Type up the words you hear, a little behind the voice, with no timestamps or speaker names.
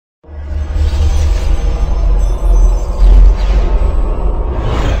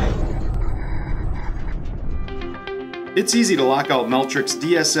It's easy to lock out Meltric's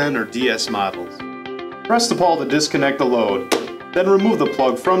DSN or DS models. Press the pawl to disconnect the load, then remove the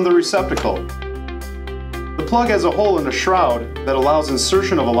plug from the receptacle. The plug has a hole in a shroud that allows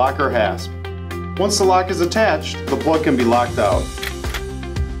insertion of a lock or hasp. Once the lock is attached, the plug can be locked out.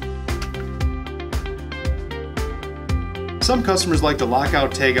 Some customers like to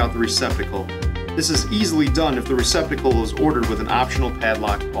lockout-tagout the receptacle. This is easily done if the receptacle is ordered with an optional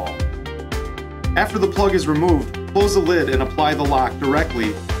padlock pawl. After the plug is removed, close the lid and apply the lock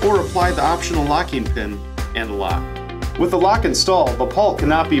directly, or apply the optional locking pin and the lock. With the lock installed, the pawl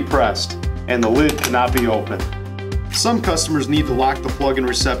cannot be pressed and the lid cannot be opened. Some customers need to lock the plug and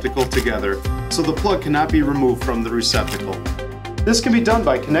receptacle together, so the plug cannot be removed from the receptacle. This can be done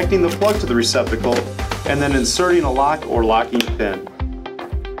by connecting the plug to the receptacle and then inserting a lock or locking pin.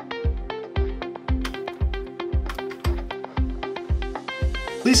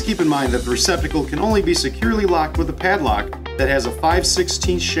 Please keep in mind that the receptacle can only be securely locked with a padlock that has a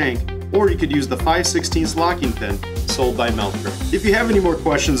 5/16 shank, or you could use the 5/16 locking pin sold by Meltric. If you have any more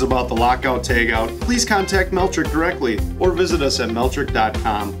questions about the Lockout-Tagout, please contact Meltric directly or visit us at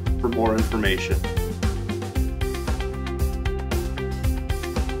meltric.com for more information.